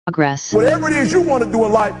Progress. Whatever it is you want to do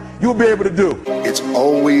in life, you'll be able to do. It's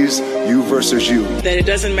always you versus you. That it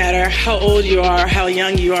doesn't matter how old you are, how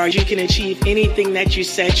young you are, you can achieve anything that you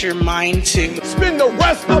set your mind to. Spend the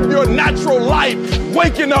rest of your natural life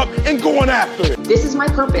waking up and going after it. This is my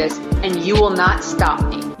purpose, and you will not stop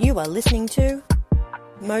me. You are listening to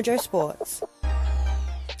Mojo Sports.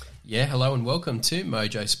 Yeah, hello and welcome to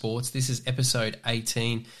Mojo Sports. This is episode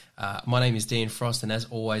 18. My name is Dan Frost, and as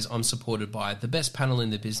always, I'm supported by the best panel in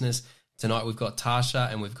the business. Tonight we've got Tasha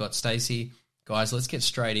and we've got Stacey. Guys, let's get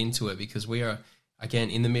straight into it because we are, again,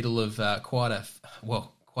 in the middle of quite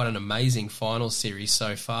an amazing final series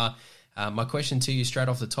so far. My question to you straight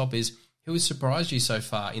off the top is, who has surprised you so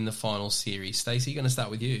far in the final series? Stacey, going to start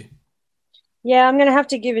with you. Yeah, I'm going to have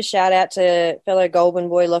to give a shout out to fellow Goulburn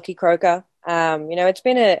boy Lockie Croker. It's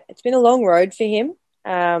been a long road for him,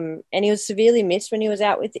 and he was severely missed when he was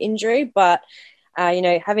out with injury. But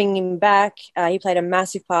having him back, he played a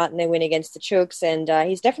massive part in their win against the Chooks, and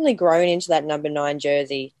he's definitely grown into that number 9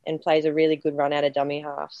 jersey and plays a really good run out of dummy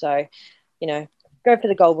half. So, go for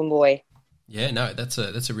the Goulburn boy. Yeah, no, that's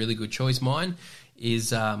a really good choice. Mine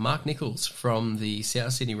is Mark Nichols from the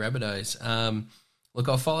South Sydney Rabbitohs. Look,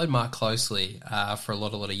 I've followed Mark closely for a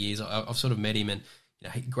lot of years. I've sort of met him, and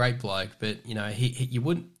great bloke. But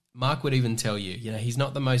Mark would even tell you, he's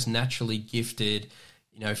not the most naturally gifted,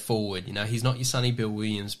 forward. He's not your Sonny Bill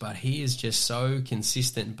Williams, but he is just so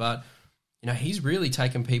consistent. But he's really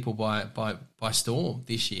taken people by storm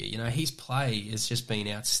this year. His play has just been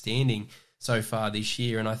outstanding so far this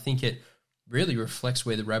year, and I think it really reflects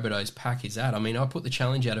where the Rabbitohs pack is at. I mean, I put the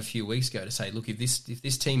challenge out a few weeks ago to say, look, if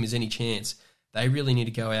this team is any chance, they really need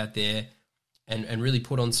to go out there and really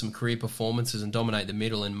put on some career performances and dominate the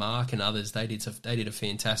middle. And Mark and others, they did a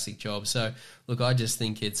fantastic job. So, look, I just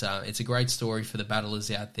think it's a great story for the battlers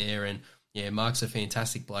out there. And, yeah, Mark's a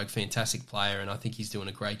fantastic bloke, fantastic player, and I think he's doing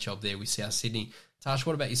a great job there with South Sydney. Tash,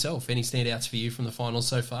 what about yourself? Any standouts for you from the finals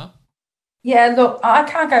so far? Yeah, look, I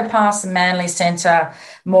can't go past the Manly centre,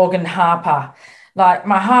 Morgan Harper. Like,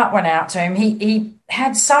 my heart went out to him. He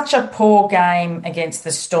had such a poor game against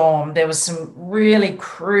the Storm. There was some really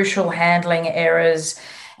crucial handling errors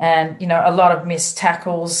and, a lot of missed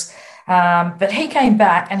tackles. But he came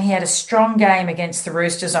back and he had a strong game against the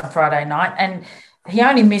Roosters on Friday night, and he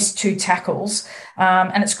only missed 2 tackles.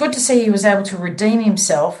 And it's good to see he was able to redeem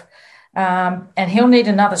himself, and he'll need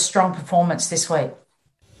another strong performance this week.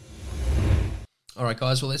 All right,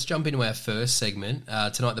 guys, well, let's jump into our first segment,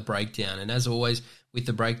 tonight, the breakdown. And as always, with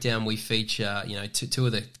the breakdown, we feature, two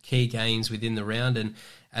of the key games within the round. And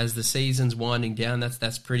as the season's winding down,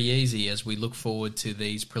 that's pretty easy as we look forward to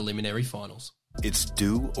these preliminary finals. It's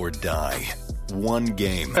do or die. One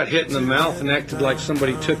game. Got hit in the mouth and acted like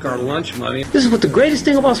somebody took our lunch money. This is what the greatest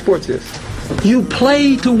thing about sports is. You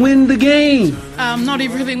play to win the game. Not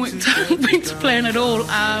everything went to plan at all.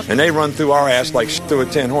 And they run through our ass like through a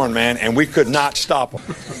tin horn, man, and we could not stop them.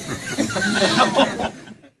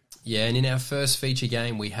 Yeah, and in our first feature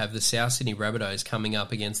game, we have the South Sydney Rabbitohs coming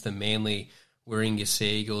up against the Manly Warringah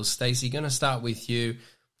Sea Eagles. Stacey, going to start with you.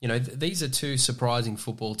 These are two surprising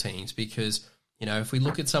football teams because, if we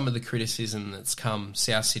look at some of the criticism that's come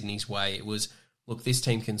South Sydney's way, it was, look, this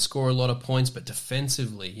team can score a lot of points, but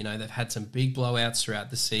defensively, they've had some big blowouts throughout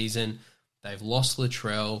the season. They've lost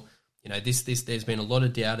Latrell. There's been a lot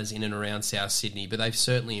of doubters in and around South Sydney, but they've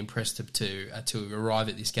certainly impressed to arrive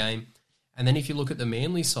at this game. And then if you look at the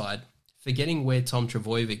Manly side, forgetting where Tom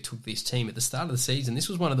Trbojevic took this team at the start of the season, this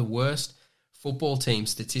was one of the worst football teams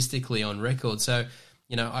statistically on record. So,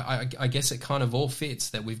 I guess it kind of all fits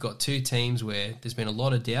that we've got two teams where there's been a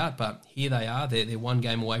lot of doubt, but here they are. They're one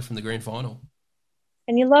game away from the grand final.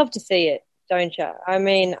 And you love to see it, don't you? I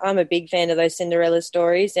mean, I'm a big fan of those Cinderella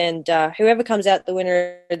stories, and whoever comes out the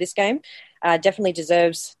winner of this game definitely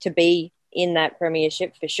deserves to be in that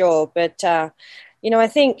premiership for sure. But, I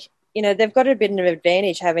think, they've got a bit of an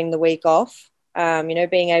advantage having the week off.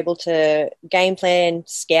 Being able to game plan,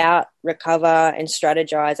 scout, recover, and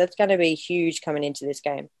strategize. That's going to be huge coming into this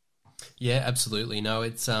game. Yeah, absolutely. No,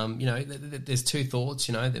 it's, there's two thoughts,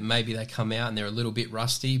 that maybe they come out and they're a little bit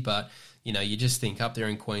rusty, but, you just think up there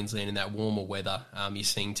in Queensland in that warmer weather, you're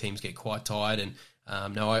seeing teams get quite tired. And,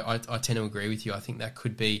 I tend to agree with you. I think that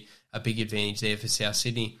could be a big advantage there for South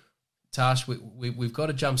Sydney. Tash, we've got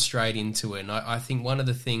to jump straight into it. And I think one of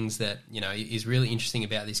the things that, is really interesting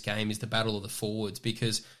about this game is the battle of the forwards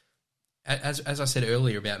because, as I said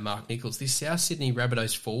earlier about Mark Nichols, this South Sydney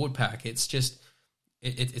Rabbitohs forward pack, it's just,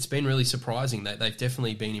 it's been really surprising that they've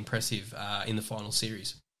definitely been impressive in the final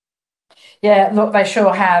series. Yeah, look, they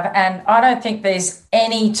sure have. And I don't think there's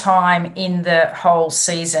any time in the whole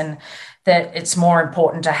season that it's more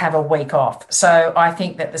important to have a week off. So I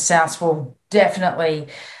think that the Souths will definitely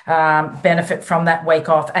benefit from that week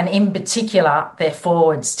off, and in particular their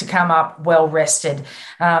forwards to come up well rested.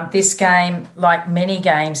 This game, like many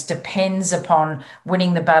games, depends upon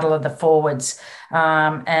winning the battle of the forwards,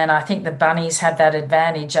 and I think the Bunnies have that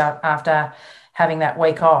advantage after having that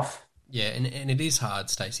week off. Yeah, and it is hard,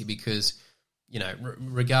 Stacey, because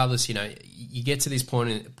regardless, you get to this point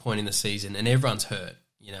in the season and everyone's hurt.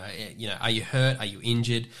 Are you hurt? Are you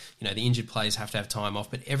injured? The injured players have to have time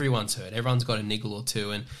off, but everyone's hurt. Everyone's got a niggle or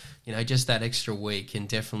two, and just that extra week can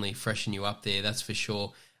definitely freshen you up there. That's for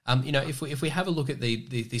sure. If we have a look at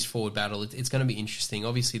this forward battle, it's going to be interesting.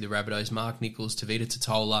 Obviously, the Rabbitohs, Mark Nichols, Tavita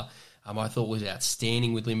Totola, I thought was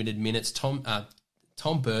outstanding with limited minutes.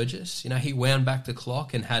 Tom Burgess, he wound back the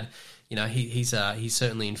clock and had, he's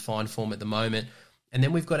certainly in fine form at the moment. And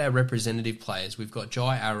then we've got our representative players. We've got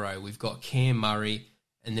Jai Arrow, we've got Cam Murray,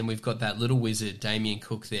 and then we've got that little wizard, Damien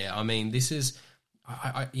Cook there. I mean, this is,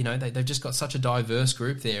 they've just got such a diverse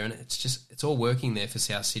group there, and it's all working there for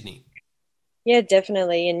South Sydney. Yeah,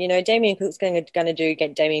 definitely. And, Damien Cook's going to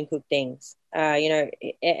get Damien Cook things,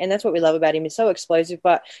 and that's what we love about him. He's so explosive.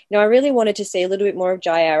 But, I really wanted to see a little bit more of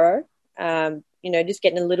Jai Arrow, just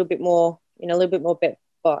getting a little bit more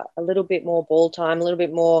ball time, a little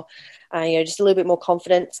bit more, just a little bit more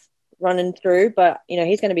confidence running through. But,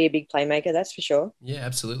 he's going to be a big playmaker, that's for sure. Yeah,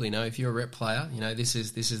 absolutely. No, if you're a rep player, this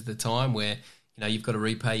is the time where, you've got to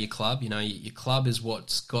repay your club. Your club is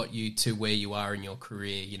what's got you to where you are in your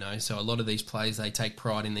career, So a lot of these players, they take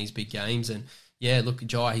pride in these big games. And, yeah, look,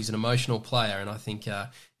 Jai, he's an emotional player. And I think, I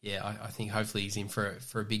think hopefully he's in for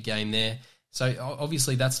a big game there. So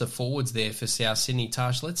obviously that's the forwards there for South Sydney.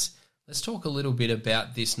 Tash, let's talk a little bit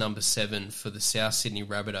about this number 7 for the South Sydney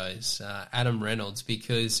Rabbitohs, Adam Reynolds,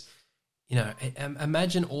 because,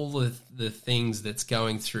 imagine all the things that's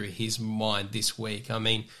going through his mind this week. I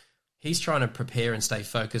mean, he's trying to prepare and stay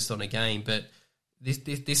focused on a game, but this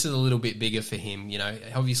is a little bit bigger for him.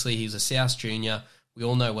 Obviously he's a South junior. We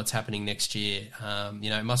all know what's happening next year.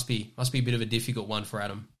 It must be a bit of a difficult one for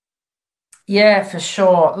Adam. Yeah, for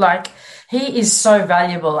sure. Like, he is so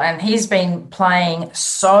valuable, and he's been playing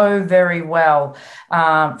so very well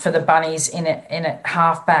for the Bunnies in a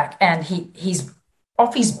halfback, and he's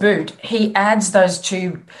off his boot. He adds those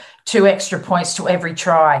two extra points to every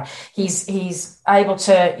try. He's able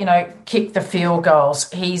to kick the field goals.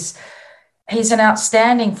 He's an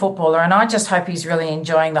outstanding footballer, and I just hope he's really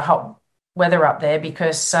enjoying the hot weather up there,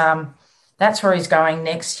 because that's where he's going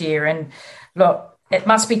next year. And look, it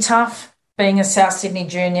must be tough being a South Sydney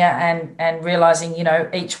junior and realising,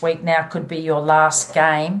 each week now could be your last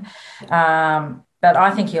game. But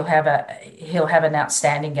I think he'll have an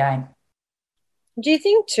outstanding game. Do you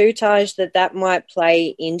think too, Taj, that might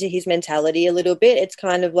play into his mentality a little bit? It's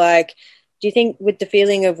kind of like, do you think with the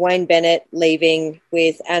feeling of Wayne Bennett leaving,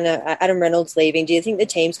 with Adam Reynolds leaving, do you think the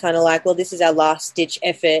team's kind of like, well, this is our last-ditch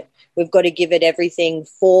effort. We've got to give it everything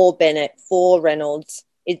for Bennett, for Reynolds.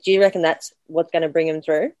 Do you reckon that's what's going to bring him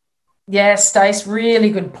through? Yeah, Stace, really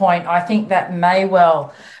good point. I think that may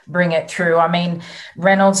well bring it through. I mean,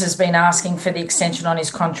 Reynolds has been asking for the extension on his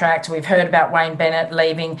contract. We've heard about Wayne Bennett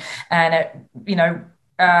leaving, and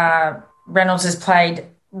Reynolds has played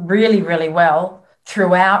really, really well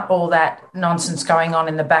throughout all that nonsense going on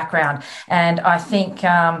in the background. And I think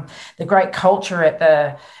the great culture at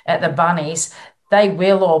the Bunnies, they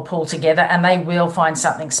will all pull together and they will find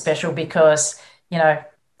something special, because they're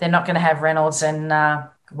not going to have Reynolds and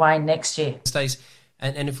Wayne next year. Stace,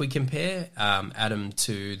 and if we compare Adam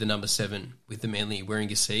to the number 7 with the Manly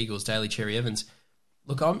Warringah Sea Eagles, Daly Cherry Evans,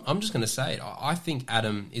 look, I'm just going to say it. I think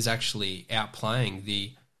Adam is actually outplaying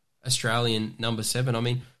the Australian number 7. I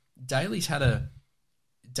mean, Daly's had,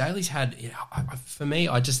 for me,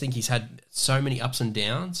 I just think he's had so many ups and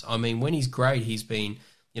downs. I mean, when he's great, he's been,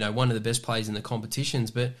 one of the best players in the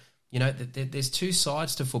competitions, but there's two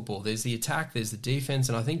sides to football. There's the attack, there's the defense,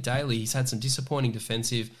 and I think Daly, he's had some disappointing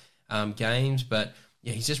defensive games, but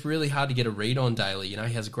yeah, he's just really hard to get a read on Daly. He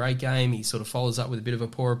has a great game. He sort of follows up with a bit of a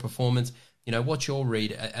poorer performance. What's your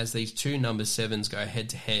read as these two number 7s go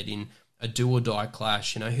head-to-head in a do-or-die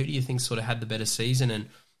clash? Who do you think sort of had the better season? And,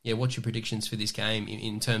 yeah, what's your predictions for this game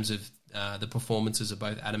in terms of the performances of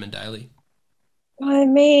both Adam and Daly? I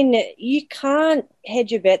mean, you can't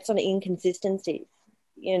hedge your bets on inconsistencies.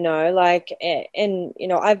 I've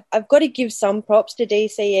got to give some props to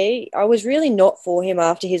DCE. I was really not for him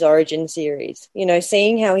after his Origin series.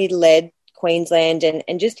 Seeing how he led Queensland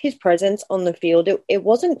and just his presence on the field, it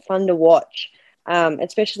wasn't fun to watch,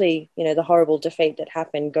 especially, the horrible defeat that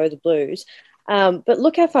happened, go the Blues. But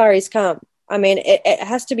look how far he's come. I mean, it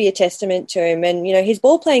has to be a testament to him. And, you know, his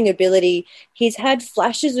ball playing ability, he's had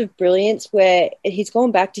flashes of brilliance where he's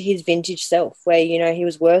gone back to his vintage self, where, you know, he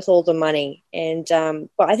was worth all the money. And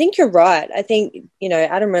but I think you're right. I think, you know,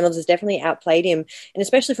 Adam Reynolds has definitely outplayed him. And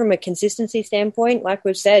especially from a consistency standpoint, like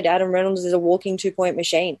we've said, Adam Reynolds is a walking 2-point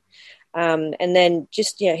machine. And then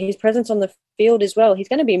just, you know, his presence on the field as well, he's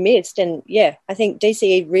going to be missed. And, yeah, I think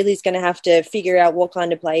DCE really is going to have to figure out what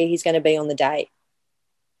kind of player he's going to be on the day.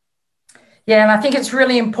 Yeah, and I think it's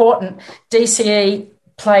really important. DCE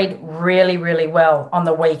played really, really well on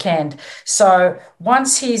the weekend. So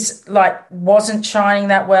once he's wasn't shining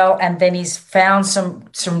that well, and then he's found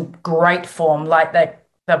some great form, like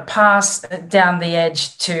the pass down the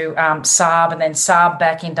edge to Saab, and then Saab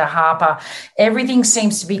back into Harper, everything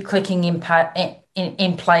seems to be clicking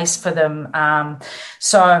in place for them.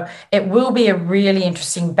 So it will be a really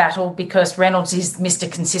interesting battle because Reynolds is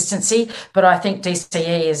Mr. Consistency, but I think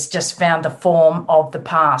DCE has just found the form of the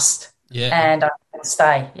past. Yeah. And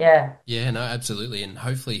stay. Yeah. Yeah, no, absolutely. And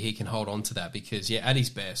hopefully he can hold on to that because, yeah, at his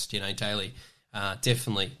best, you know, Daly,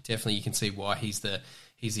 definitely you can see why he's the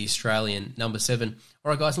Australian number 7. All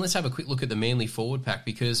right, guys, and let's have a quick look at the Manly forward pack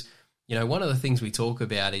because, you know, one of the things we talk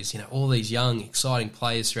about is, you know, all these young, exciting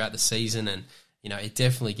players throughout the season and, you know, it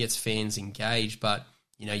definitely gets fans engaged, but,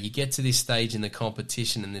 you know, you get to this stage in the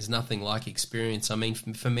competition and there's nothing like experience. I mean,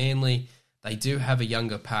 for Manly, they do have a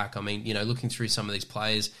younger pack. I mean, you know, looking through some of these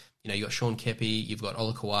players, you know, you've got Sean Kepi, you've got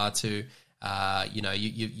Ola Kawatu, you know,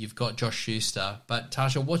 you've got Josh Schuster. But,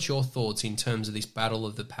 Tasha, what's your thoughts in terms of this battle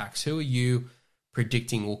of the packs? Who are you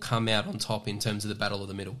predicting will come out on top in terms of the battle of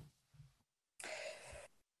the middle?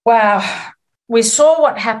 Wow. We saw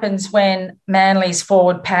what happens when Manly's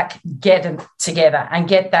forward pack get them together and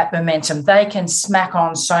get that momentum. They can smack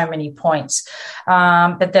on so many points.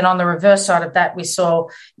 But then on the reverse side of that, we saw,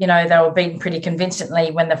 you know, they were beaten pretty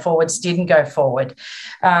convincingly when the forwards didn't go forward.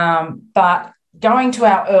 But going to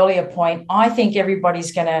our earlier point, I think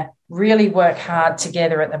everybody's going to really work hard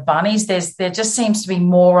together at the Bunnies. There just seems to be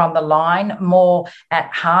more on the line, more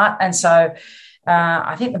at heart. And so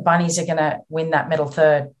I think the Bunnies are going to win that middle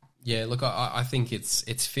third. Yeah, look, I think it's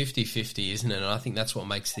 50-50, isn't it? And I think that's what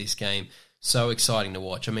makes this game so exciting to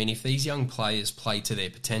watch. I mean, if these young players play to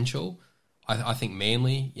their potential, I think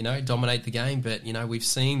Manly, you know, dominate the game. But, you know, we've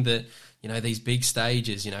seen that, you know, these big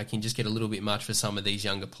stages, you know, can just get a little bit much for some of these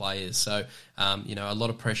younger players. So, you know, a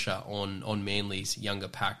lot of pressure on Manly's younger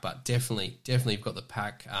pack, but definitely you've got the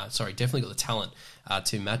pack, definitely got the talent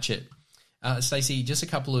to match it. Stacey, just a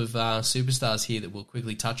couple of superstars here that we'll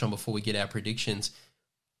quickly touch on before we get our predictions.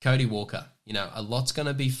 Cody Walker, you know, a lot's going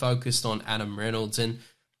to be focused on Adam Reynolds, and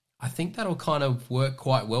I think that'll kind of work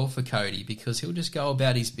quite well for Cody because he'll just go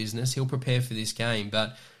about his business. He'll prepare for this game.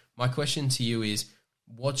 But my question to you is,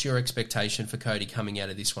 what's your expectation for Cody coming out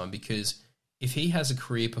of this one? Because if he has a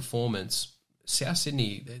career performance, South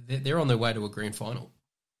Sydney, they're on their way to a grand final.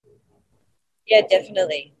 Yeah,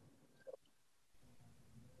 definitely.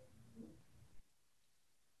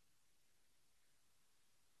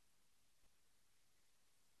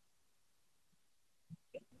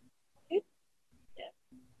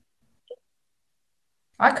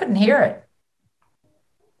 I couldn't hear it.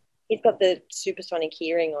 He's got the supersonic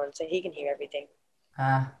hearing on, so he can hear everything.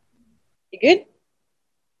 You good?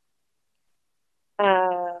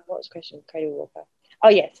 What was the question? Cody Walker. Oh,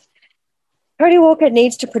 yes. Cody Walker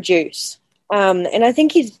needs to produce. And I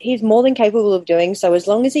think he's more than capable of doing so as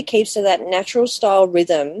long as he keeps to that natural style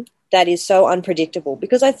rhythm that is so unpredictable.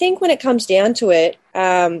 Because I think when it comes down to it,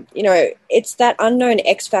 you know, it's that unknown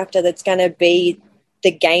X factor that's going to be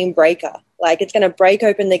the game breaker. Like, it's going to break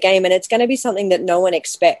open the game, and it's going to be something that no one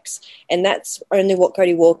expects. And that's only what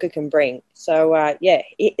Cody Walker can bring. So,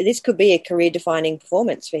 this could be a career-defining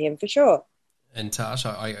performance for him, for sure. And Tash,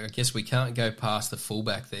 I guess we can't go past the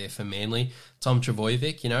fullback there for Manly. Tom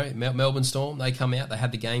Trbojevic, you know, Melbourne Storm, they come out, they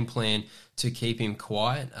had the game plan to keep him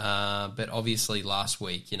quiet. But obviously last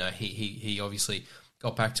week, you know, he obviously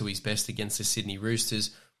got back to his best against the Sydney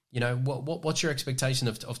Roosters. You know, what's your expectation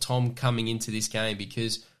of Tom coming into this game?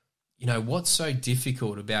 Because, you know, what's so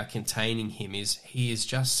difficult about containing him is he is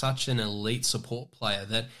just such an elite support player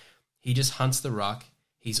that he just hunts the ruck.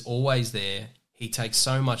 He's always there. He takes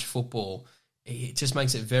so much football. It just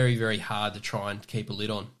makes it very, very hard to try and keep a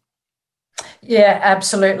lid on. Yeah,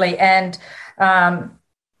 absolutely. And,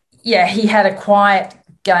 he had a quiet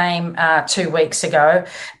game 2 weeks ago,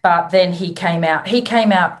 but then he came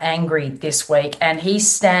out angry this week, and he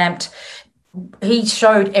showed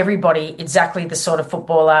everybody exactly the sort of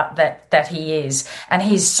footballer that he is. And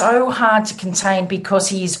he's so hard to contain because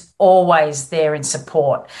he's always there in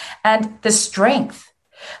support. And the strength.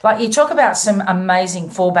 Like, you talk about some amazing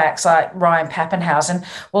fullbacks like Ryan Pappenhausen.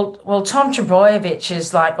 Well, Tom Trebojevic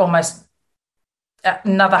is like almost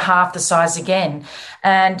another half the size again.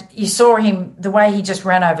 And you saw him, the way he just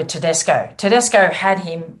ran over Tedesco. Tedesco had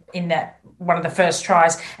him in that one of the first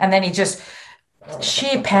tries, and then he just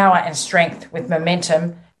sheer power and strength with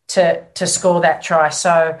momentum to score that try.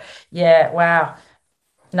 So, yeah, wow,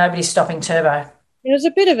 nobody's stopping Turbo. It was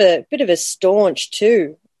a bit of a staunch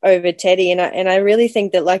too over Teddy, and I really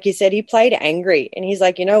think that, like you said, he played angry, and he's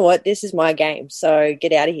like, you know what, this is my game, so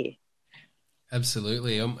get out of here.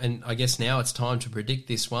 Absolutely, and I guess now it's time to predict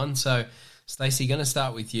this one. So, Stacey, going to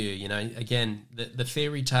start with you. You know, again, the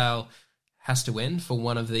fairy tale has to end for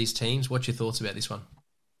one of these teams. What's your thoughts about this one?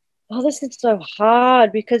 Oh, this is so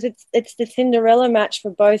hard because it's the Cinderella match for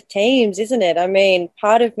both teams, isn't it? I mean,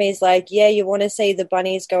 part of me is like, yeah, you want to see the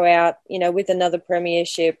Bunnies go out, you know, with another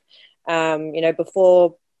premiership, you know,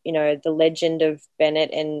 before, you know, the legend of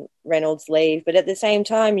Bennett and Reynolds leave. But at the same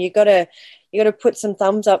time, you gotta put some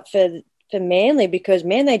thumbs up for Manly, because,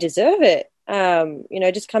 man, they deserve it. You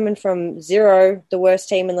know, just coming from zero, the worst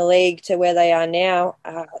team in the league, to where they are now,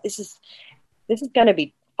 this is going to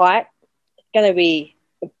be tight. It's going to be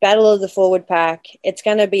a battle of the forward pack. It's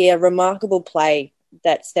going to be a remarkable play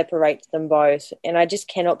that separates them both, and I just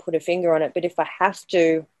cannot put a finger on it. But if I have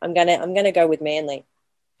to, I'm gonna go with Manly.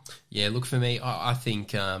 Yeah, look, for me, I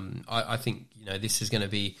think I think, you know, this is going to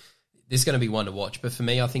be one to watch. But for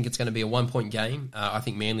me, I think it's going to be a 1-point game. I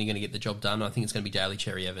think Manly are going to get the job done. I think it's going to be Daly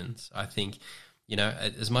Cherry Evans. I think, you know,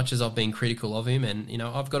 as much as I've been critical of him, and, you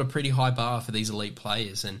know, I've got a pretty high bar for these elite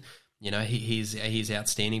players, and, you know, he's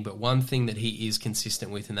outstanding. But one thing that he is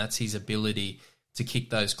consistent with, and that's his ability to kick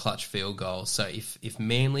those clutch field goals. So if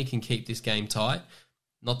Manly can keep this game tight,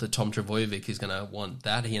 not that Tom Trebojevic is going to want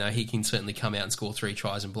that. You know, he can certainly come out and score 3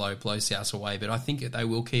 tries and blow South away. But I think that they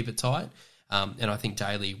will keep it tight, and I think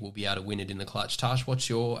Daly will be able to win it in the clutch. Tash, what's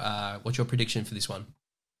your prediction for this one?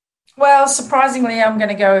 Well, surprisingly, I'm going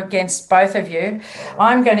to go against both of you.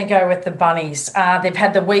 I'm going to go with the Bunnies. They've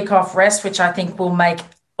had the week off rest, which I think will make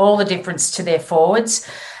all the difference to their forwards.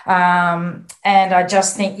 And I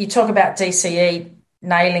just think, you talk about DCE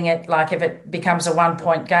nailing it, like if it becomes a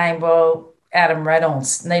 1-point game, well, Adam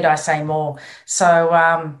Reynolds, need I say more?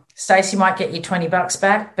 So, Stacey might get you $20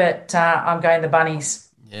 back, but I'm going the Bunnies.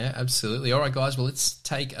 Yeah, absolutely. All right, guys, well, let's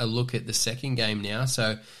take a look at the second game now.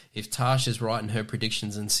 So if Tash is right in her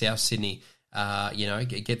predictions and South Sydney, you know,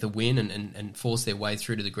 get the win and force their way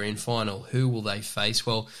through to the grand final, who will they face?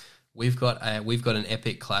 Well, we've got an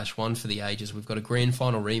epic clash, one for the ages. We've got a grand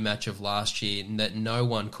final rematch of last year that no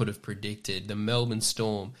one could have predicted. The Melbourne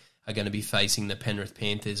Storm are going to be facing the Penrith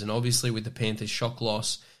Panthers, and obviously with the Panthers' shock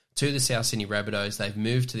loss to the South Sydney Rabbitohs, they've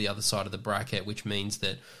moved to the other side of the bracket, which means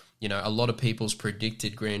that, you know, a lot of people's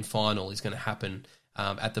predicted grand final is going to happen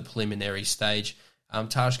at the preliminary stage.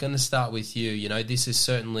 Tash, going to start with you. You know, this is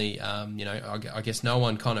certainly, you know, I guess no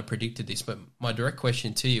one kind of predicted this, but my direct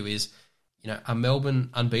question to you is, you know, are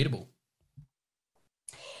Melbourne unbeatable?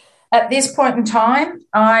 At this point in time,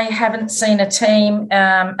 I haven't seen a team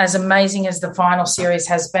as amazing as the final series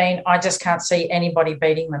has been. I just can't see anybody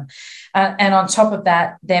beating them. And on top of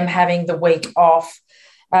that, them having the week off,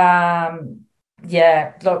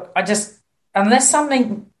 yeah, look, unless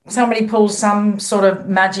somebody pulls some sort of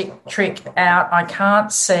magic trick out, I can't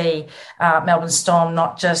see Melbourne Storm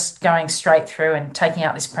not just going straight through and taking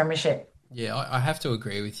out this premiership. Yeah, I have to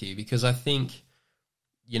agree with you, because I think,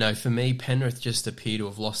 you know, for me, Penrith just appear to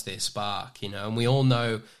have lost their spark, you know, and we all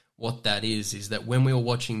know what that is that when we were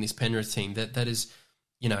watching this Penrith team, that is,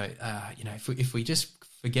 you know, if we just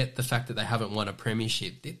forget the fact that they haven't won a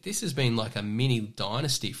premiership, this has been like a mini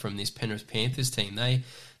dynasty from this Penrith Panthers team. They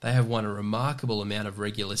have won a remarkable amount of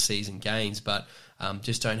regular season games, but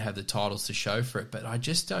just don't have the titles to show for it. But I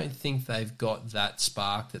just don't think they've got that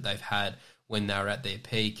spark that they've had when they were at their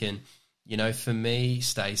peak. And, you know, for me,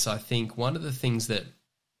 Stace, I think one of the things that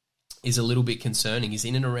is a little bit concerning is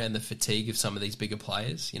in and around the fatigue of some of these bigger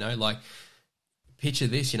players. You know, like, picture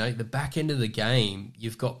this, you know, the back end of the game,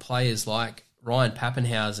 you've got players like Ryan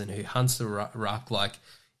Pappenhausen, who hunts the ruck like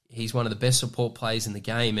he's one of the best support players in the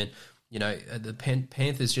game. And, you know, the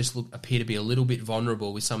Panthers just appear to be a little bit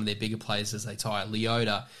vulnerable with some of their bigger players as they tie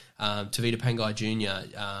Leota, Tavita Pangai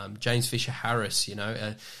Jr., James Fisher-Harris, you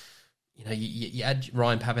know, you add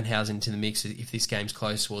Ryan Pappenhausen into the mix if this game's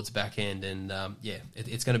close towards the back end, and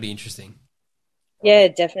it's going to be interesting. Yeah,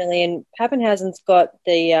 definitely. And Pappenhausen's got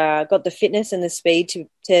the fitness and the speed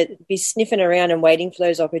to be sniffing around and waiting for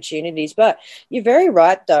those opportunities. But you're very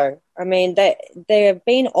right, though. I mean, they have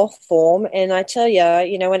been off form, and I tell you,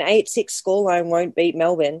 you know, an 8-6 scoreline won't beat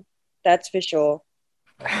Melbourne. That's for sure.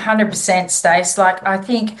 100% Stace. Like, I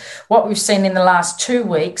think what we've seen in the last 2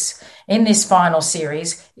 weeks in this final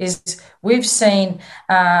series is we've seen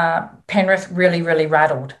Penrith really, really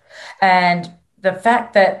rattled. And the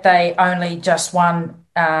fact that they only just won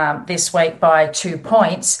this week by 2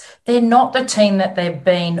 points, they're not the team that they've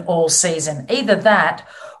been all season. Either that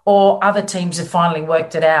or other teams have finally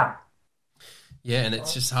worked it out. Yeah, and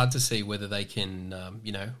it's just hard to see whether they can,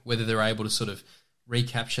 whether they're able to sort of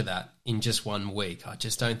recapture that in just 1 week. I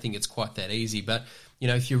just don't think it's quite that easy. But,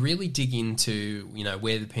 if you really dig into,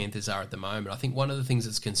 where the Panthers are at the moment, I think one of the things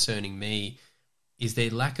that's concerning me is their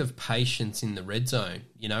lack of patience in the red zone.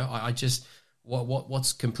 I just,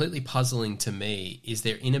 what's completely puzzling to me is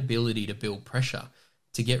their inability to build pressure,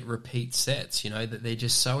 to get repeat sets, that they're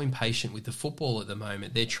just so impatient with the football at the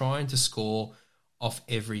moment. They're trying to score off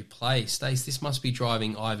every play. Stace, this must be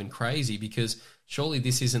driving Ivan crazy, because surely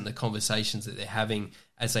this isn't the conversations that they're having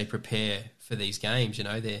as they prepare for these games.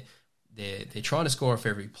 They're trying to score off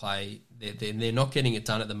every play. They're not getting it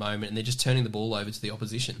done at the moment, and they're just turning the ball over to the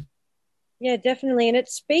opposition. Yeah, definitely. And it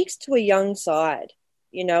speaks to a young side.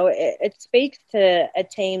 It speaks to a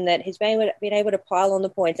team that has been able to pile on the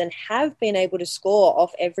points and have been able to score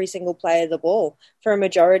off every single play of the ball for a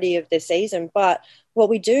majority of the season. But what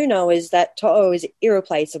we do know is that To'o is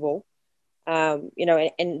irreplaceable, and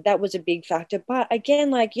that was a big factor. But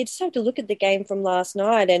again, you just have to look at the game from last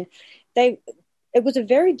night, and it was a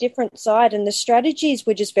very different side, and the strategies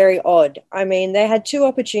were just very odd. I mean, they had 2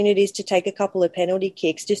 opportunities to take a couple of penalty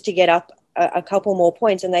kicks just to get up a couple more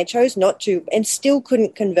points, and they chose not to and still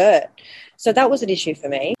couldn't convert. So that was an issue for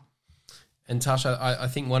me. And Tasha, I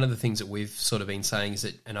think one of the things that we've sort of been saying is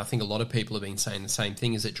that, and I think a lot of people have been saying the same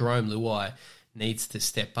thing, is that Jarome Luai needs to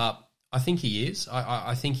step up. I think he is.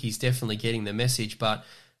 I think he's definitely getting the message, but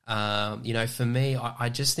for me, I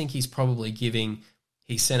just think he's probably giving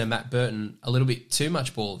his centre Matt Burton a little bit too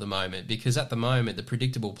much ball at the moment, because at the moment the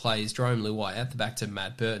predictable play is Jarome Luai at the back to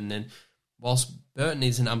Matt Burton, and whilst Burton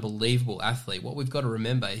is an unbelievable athlete, what we've got to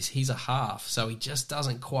remember is he's a half, so he just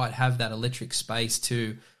doesn't quite have that electric space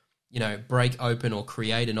to, break open or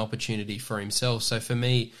create an opportunity for himself. So for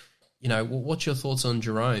me, what's your thoughts on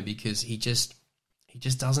Jarome? Because he just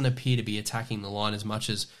doesn't appear to be attacking the line as much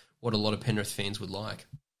as what a lot of Penrith fans would like.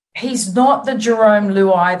 He's not the Jarome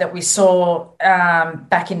Luai that we saw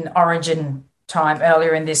back in Origin time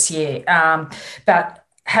earlier in this year. But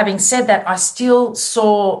having said that, I still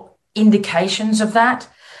saw indications of that.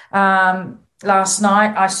 Last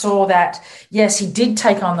night I saw that, yes, he did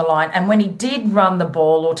take on the line, and when he did run the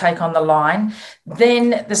ball or take on the line,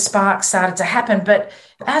 then the spark started to happen. But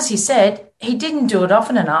as he said, he didn't do it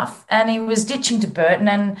often enough, and he was ditching to Burton,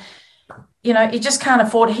 and he just can't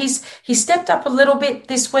afford it. He stepped up a little bit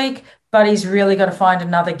this week, but he's really got to find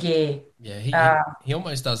another gear. Yeah, he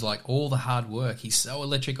almost does all the hard work. He's so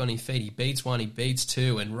electric on his feet. He beats one, he beats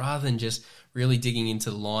two, and rather than just really digging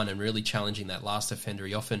into the line and really challenging that last defender,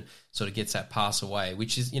 he often sort of gets that pass away,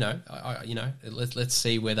 which is, let's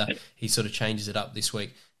see whether he sort of changes it up this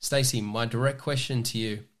week. Stacey, my direct question to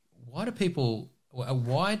you, why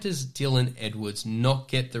does Dylan Edwards not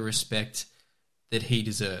get the respect that he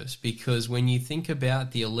deserves? Because when you think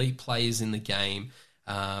about the elite players in the game,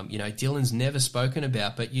 Dylan's never spoken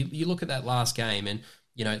about, but you look at that last game and,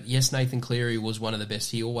 yes, Nathan Cleary was one of the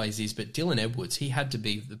best. He always is. But Dylan Edwards, he had to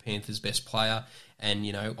be the Panthers' best player. And,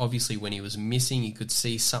 obviously when he was missing, you could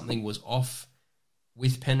see something was off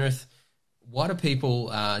with Penrith. Why do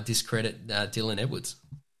people discredit Dylan Edwards?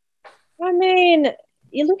 I mean,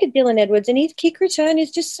 you look at Dylan Edwards and his kick return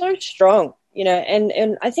is just so strong,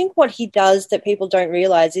 and I think what he does that people don't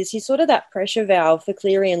realise is he's sort of that pressure valve for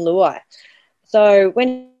Cleary and Luai. So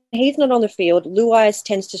when he's not on the field, Luai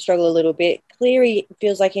tends to struggle a little bit. Cleary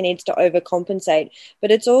feels like he needs to overcompensate,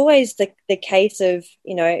 but it's always the case of,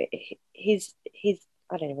 he's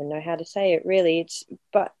I don't even know how to say it really.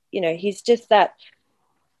 He's just that.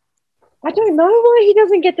 I don't know why he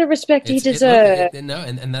doesn't get the respect he deserves.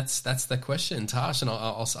 And that's the question, Tash, and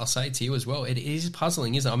I'll say it to you as well. It is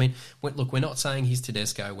puzzling, isn't it? I mean, look, we're not saying he's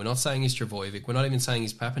Tedesco, we're not saying he's Trbojevic, we're not even saying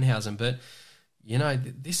he's Pappenhausen, but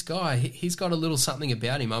this guy, he's got a little something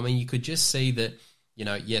about him. I mean, you could just see that,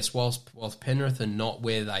 yes, whilst Penrith are not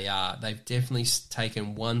where they are, they've definitely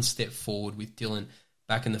taken one step forward with Dylan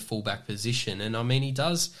back in the fullback position. And I mean, he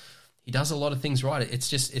does a lot of things right.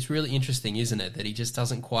 It's really interesting, isn't it, that he just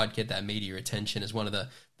doesn't quite get that media attention as one of the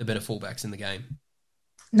better fullbacks in the game.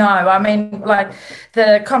 No, I mean,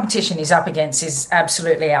 the competition he's up against is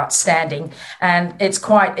absolutely outstanding, and it's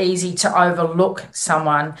quite easy to overlook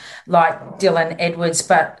someone like Dylan Edwards.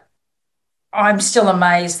 But I'm still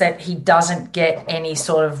amazed that he doesn't get any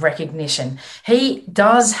sort of recognition. He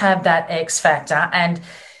does have that X factor, and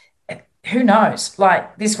who knows,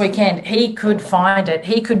 like this weekend, he could find it.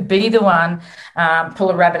 He could be the one,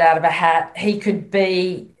 pull a rabbit out of a hat. He could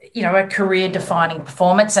be, a career-defining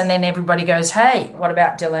performance, and then everybody goes, hey, what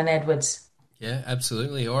about Dylan Edwards? Yeah,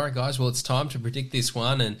 absolutely. All right, guys, well, it's time to predict this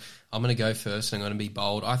one, and I'm going to go first, and I'm going to be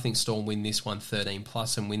bold. I think Storm win this one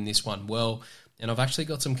 13+ and win this one well, and I've actually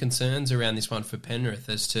got some concerns around this one for Penrith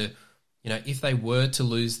as to, if they were to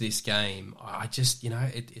lose this game, I just,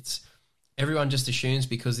 it's... Everyone just assumes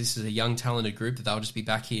because this is a young, talented group that they'll just be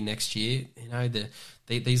back here next year.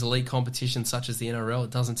 These elite competitions such as the NRL, it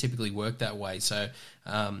doesn't typically work that way. So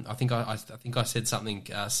I think I said something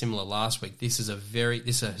similar last week. This is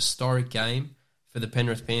a historic game for the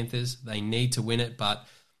Penrith Panthers. They need to win it, but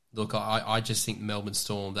look, I just think Melbourne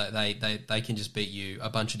Storm that they can just beat you a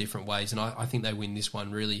bunch of different ways, and I think they win this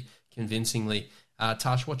one really convincingly.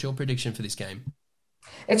 Tash, what's your prediction for this game?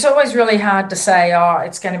 It's always really hard to say,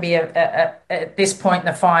 it's going to be, at this point in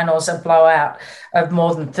the finals, a blowout of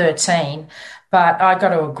more than 13. But I got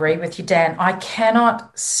to agree with you, Dan. I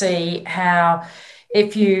cannot see how,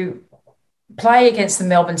 if you play against the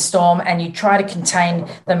Melbourne Storm and you try to contain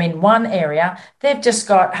them in one area, they've just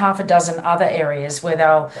got half a dozen other areas where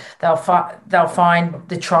they'll find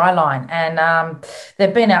the try line, and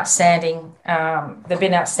they've been outstanding. They've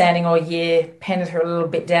been outstanding all year. Penrith are a little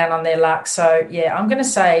bit down on their luck, so yeah, I'm going to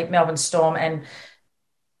say Melbourne Storm, and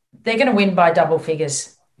they're going to win by double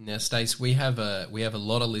figures. Now, Stace, we have a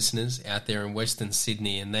lot of listeners out there in Western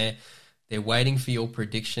Sydney, and they're waiting for your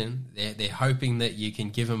prediction. They're hoping that you can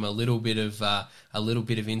give them a little bit of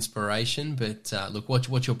inspiration. But look,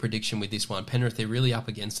 what's your prediction with this one? Penrith, they're really up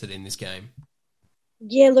against it in this game.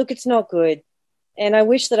 Yeah, look, it's not good, and I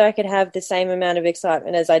wish that I could have the same amount of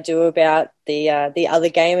excitement as I do about the other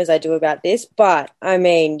game as I do about this. But I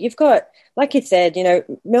mean, you've got, like you said,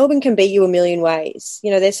 Melbourne can beat you a million ways.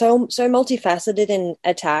 They're so multifaceted in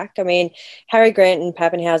attack. I mean, Harry Grant and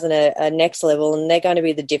Pappenhausen are next level, and they're going to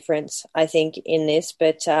be the difference, I think, in this.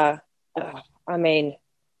 But, I mean,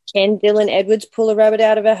 can Dylan Edwards pull a rabbit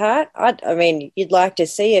out of a hat? I mean, you'd like to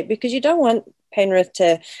see it, because you don't want Penrith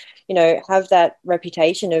to, have that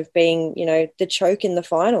reputation of being, the choke in the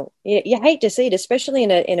final. You hate to see it, especially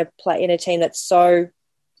in a team that's so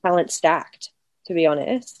talent stacked, to be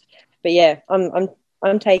honest. But yeah,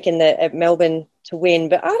 I'm taking the Melbourne to win,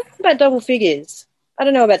 but I don't know about double figures.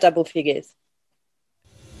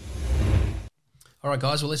 All right,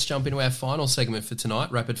 guys, well, let's jump into our final segment for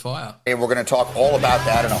tonight, Rapid Fire. And we're going to talk all about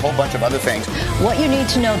that and a whole bunch of other things. What you need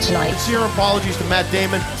to know tonight. Sincere apologies to Matt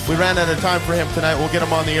Damon. We ran out of time for him tonight. We'll get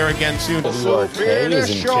him on the air again soon. Oh,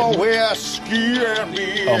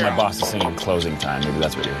 my boss is singing Closing Time. Maybe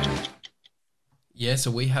that's what you're hearing. Yeah,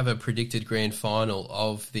 so we have a predicted grand final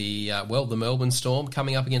of the Melbourne Storm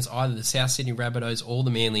coming up against either the South Sydney Rabbitohs or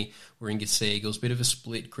the Manly Warringah Sea Eagles. Bit of a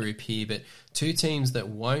split group here, but two teams that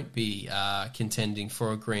won't be contending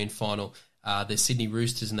for a grand final, the Sydney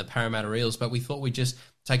Roosters and the Parramatta Eels. But we thought we'd just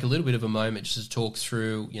take a little bit of a moment just to talk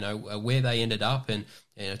through, where they ended up and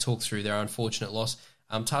talk through their unfortunate loss.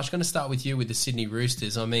 Tash, going to start with you with the Sydney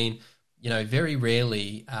Roosters. I mean, very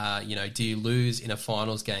rarely, do you lose in a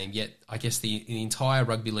finals game, yet I guess the entire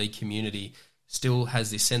rugby league community still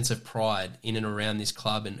has this sense of pride in and around this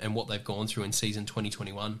club and what they've gone through in season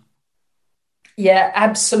 2021. Yeah,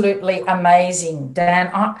 absolutely amazing,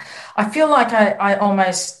 Dan. I feel like I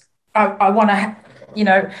almost want to,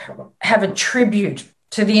 have a tribute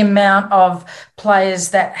to the amount of players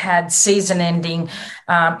that had season-ending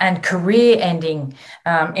and career-ending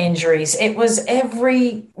injuries. It was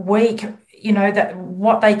every week, that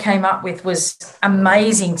what they came up with was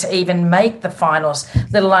amazing to even make the finals,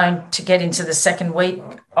 let alone to get into the second week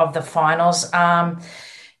of the finals.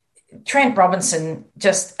 Trent Robinson,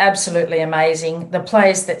 just absolutely amazing. The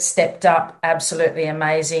players that stepped up, absolutely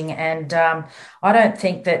amazing. And I don't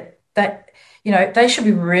think that they should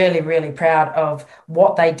be really, really proud of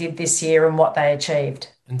what they did this year and what they achieved.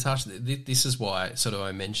 And Tash, this is why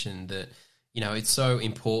I mentioned that, it's so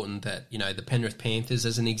important that, the Penrith Panthers,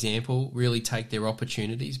 as an example, really take their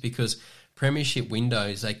opportunities, because premiership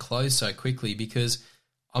windows, they close so quickly. Because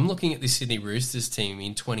I'm looking at the Sydney Roosters team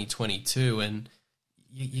in 2022 and,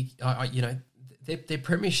 their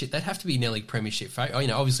premiership, they'd have to be nearly premiership.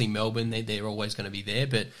 Obviously Melbourne, they're always going to be there,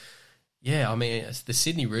 but yeah, I mean, the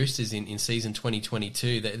Sydney Roosters in season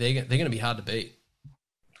 2022, they're going to be hard to beat.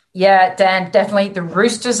 Yeah, Dan, definitely. The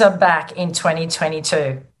Roosters are back in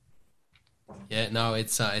 2022. Yeah, no,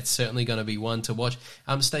 it's certainly going to be one to watch.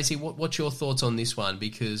 Stacey, what's your thoughts on this one?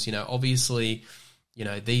 Because, obviously,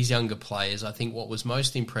 these younger players, I think what was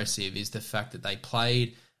most impressive is the fact that they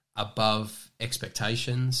played above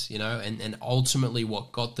expectations, and ultimately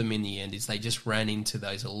what got them in the end is they just ran into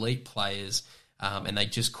those elite players, and they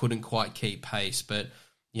just couldn't quite keep pace. But,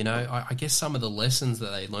 I guess some of the lessons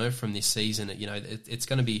that they learned from this season, it's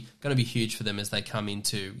going to be huge for them as they come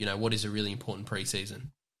into, what is a really important preseason.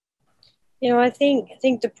 I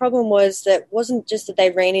think the problem was that wasn't just that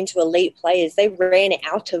they ran into elite players, they ran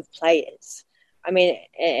out of players. I mean,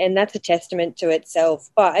 and that's a testament to itself.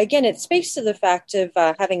 But again, it speaks to the fact of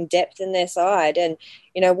having depth in their side. And,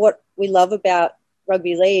 what we love about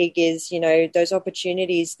rugby league is, those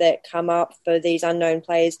opportunities that come up for these unknown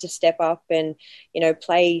players to step up and,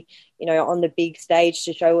 play, on the big stage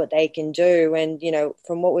to show what they can do. And,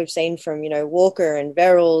 from what we've seen from, Walker and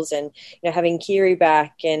Verrills and, having Keary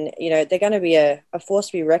back and, they're going to be a force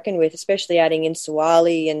to be reckoned with, especially adding in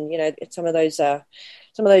Suwali and, some of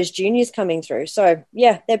those juniors coming through. So,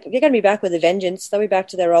 yeah, they're going to be back with a vengeance. They'll be back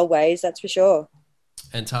to their old ways, that's for sure.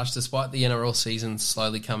 And Tash, despite the NRL season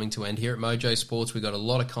slowly coming to end, here at Mojo Sports, we've got a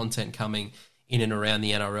lot of content coming in and around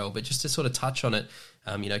the NRL. But just to sort of touch on it,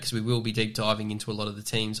 because we will be deep diving into a lot of the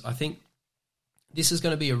teams, I think this is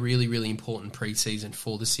going to be a really, really important preseason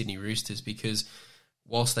for the Sydney Roosters because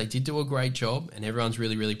whilst they did do a great job and everyone's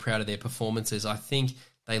really, really proud of their performances, I think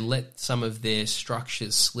they let some of their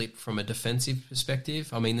structures slip from a defensive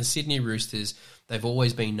perspective. I mean, the Sydney Roosters, they've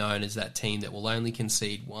always been known as that team that will only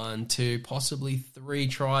concede 1, 2, possibly 3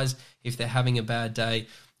 tries if they're having a bad day.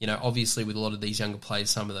 Obviously with a lot of these younger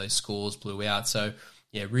players, some of those scores blew out. So,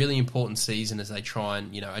 yeah, really important season as they try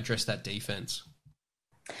and, address that defense.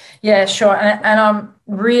 Yeah, sure. And I'm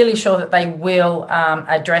really sure that they will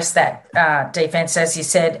address that defense, as you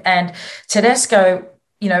said. And Tedesco,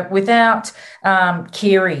 without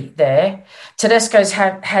Keary there, Tedesco's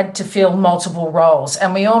had to fill multiple roles.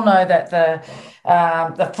 And we all know that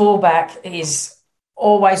the fullback is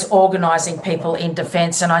always organising people in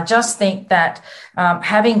defence. And I just think that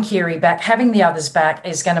having Keary back, having the others back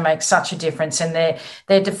is going to make such a difference. And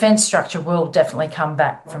their defence structure will definitely come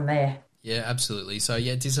back from there. Yeah, absolutely. So,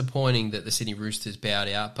 yeah, disappointing that the Sydney Roosters bowed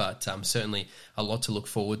out, but certainly a lot to look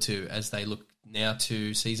forward to as they look now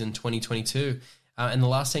to season 2022. And the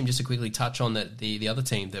last team, just to quickly touch on that, the other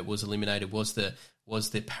team that was eliminated was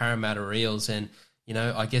the Parramatta Eels. And,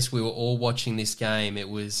 I guess we were all watching this game. It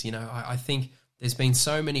was, I think there's been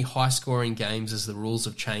so many high-scoring games as the rules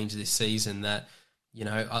have changed this season that,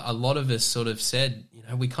 a lot of us sort of said,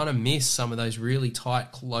 we kind of miss some of those really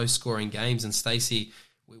tight, low-scoring games. And Stacey,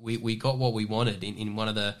 we got what we wanted in one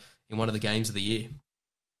of the games of the year.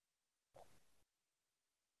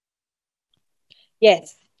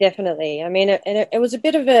 Yes, definitely. I mean, it was a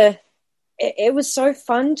bit of it was so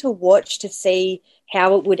fun to watch to see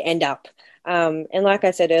how it would end up. And like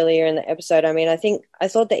I said earlier in the episode, I mean, I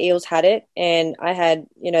thought the Eels had it, and I had,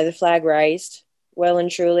 the flag raised well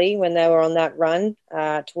and truly when they were on that run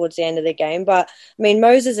towards the end of the game. But, I mean,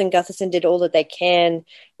 Moses and Gutherson did all that they can.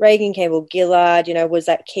 Reagan Campbell-Gillard, was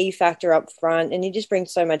that key factor up front, and he just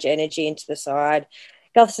brings so much energy into the side.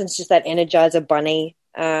 Gutherson's just that energizer bunny,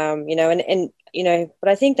 but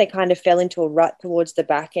I think they kind of fell into a rut towards the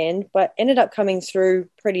back end, but ended up coming through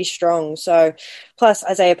pretty strong. So, plus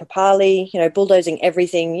Isaiah Papali, bulldozing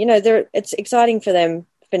everything. It's exciting for them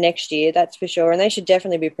for next year, that's for sure, and they should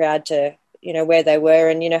definitely be proud to, where they were,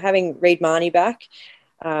 and having Reid Marnie back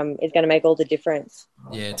is going to make all the difference.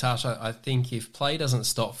 Yeah, Tash, I think if play doesn't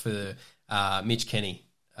stop for Mitch Kenny,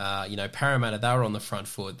 Parramatta, they were on the front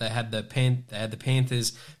foot. They had the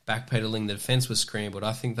Panthers backpedaling. The defence was scrambled.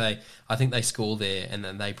 I think they scored there, and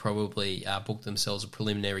then they probably booked themselves a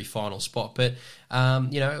preliminary final spot. But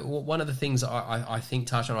one of the things I think,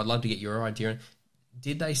 Tash, and I'd love to get your idea on,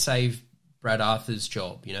 did they save Brad Arthur's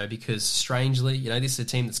job? Because strangely, this is a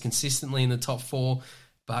team that's consistently in the top 4.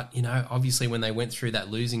 But, obviously when they went through that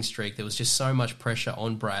losing streak, there was just so much pressure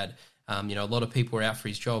on Brad. A lot of people were out for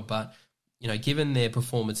his job, but given their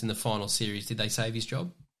performance in the final series, did they save his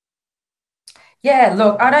job? Yeah,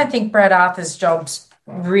 look, I don't think Brad Arthur's job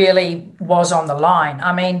really was on the line.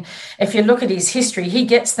 I mean, if you look at his history, he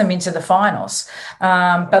gets them into the finals.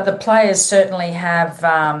 But the players certainly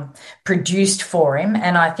have produced for him,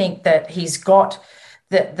 and I think that he's got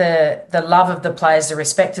the love of the players, the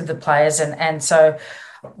respect of the players, and so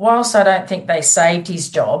whilst I don't think they saved his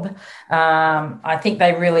job, I think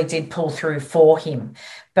they really did pull through for him.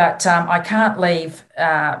 But I can't leave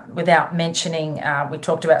without mentioning, we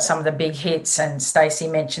talked about some of the big hits and Stacey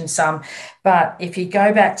mentioned some, but if you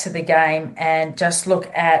go back to the game and just look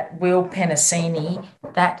at Will Penasini,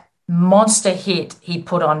 that monster hit he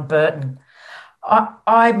put on Burton,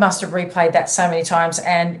 I must have replayed that so many times,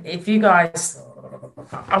 and if you guys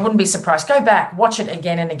I wouldn't be surprised. Go back, watch it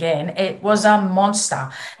again and again. It was a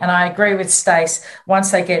monster. And I agree with Stace.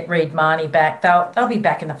 Once they get Reid Marnie back, they'll be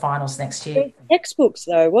back in the finals next year. Textbooks,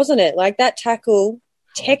 though, wasn't it? Like that tackle,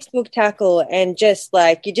 textbook tackle, and just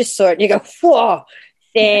like you just saw it and you go, whoa,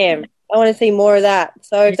 damn. I want to see more of that.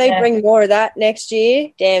 So if they bring more of that next year,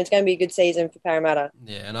 damn, it's going to be a good season for Parramatta.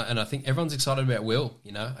 Yeah, and I think everyone's excited about Will,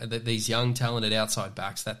 these young, talented outside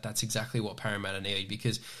backs. That's exactly what Parramatta need,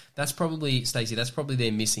 because that's probably, Stacey, that's probably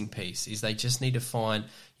their missing piece, is they just need to find,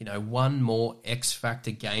 one more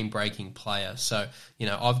X-factor game-breaking player. So,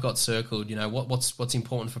 I've got circled, what's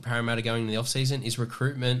important for Parramatta going in the off-season is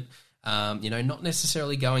recruitment. Not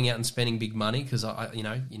necessarily going out and spending big money, because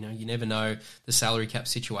you never know the salary cap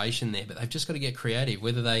situation there. But they've just got to get creative.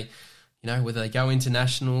 Whether they go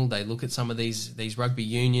international, they look at some of these rugby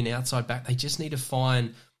union outside back. They just need to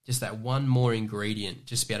find just that one more ingredient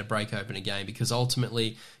just to be able to break open a game. Because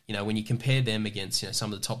ultimately, when you compare them against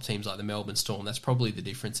some of the top teams like the Melbourne Storm, that's probably the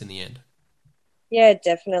difference in the end. Yeah,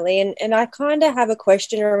 definitely. And I kind of have a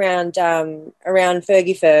question around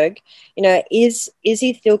Fergie Ferg. Is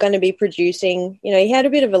he still going to be producing? He had a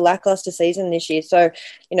bit of a lackluster season this year. So,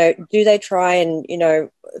 do they try and,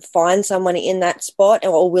 find someone in that spot,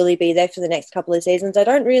 or will he be there for the next couple of seasons? I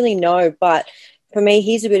don't really know, but for me,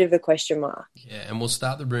 he's a bit of a question mark. Yeah, and we'll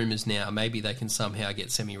start the rumours now. Maybe they can somehow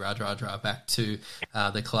get Semi Radradra back to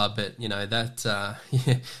the club, but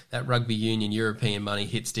that rugby union European money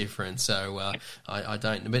hits different. So I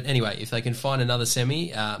don't. But anyway, if they can find another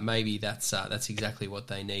Semi, maybe that's exactly what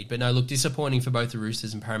they need. But no, look, disappointing for both the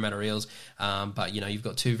Roosters and Parramatta Eels. But you've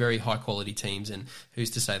got two very high quality teams, and who's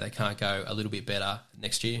to say they can't go a little bit better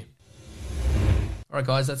next year? All right,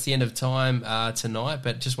 guys, that's the end of time tonight,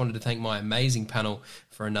 but just wanted to thank my amazing panel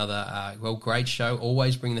for another, great show.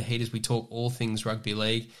 Always bring the heat as we talk all things rugby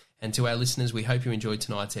league. And to our listeners, we hope you enjoyed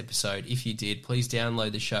tonight's episode. If you did, please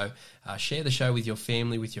download the show, share the show with your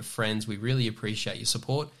family, with your friends. We really appreciate your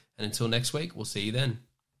support. And until next week, we'll see you then.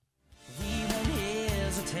 We won't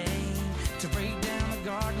hesitate to break down the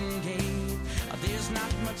garden gate. There's not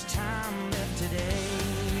much time left today.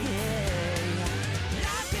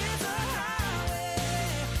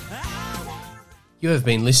 You have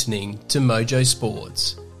been listening to Mojo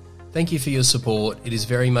Sports. Thank you for your support. It is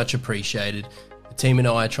very much appreciated. The team and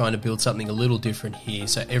I are trying to build something a little different here,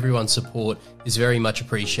 so everyone's support is very much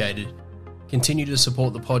appreciated. Continue to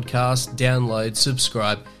support the podcast, download,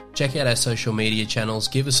 subscribe, check out our social media channels,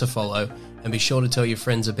 give us a follow, and be sure to tell your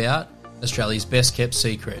friends about Australia's best kept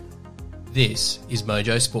secret. This is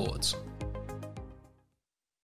Mojo Sports.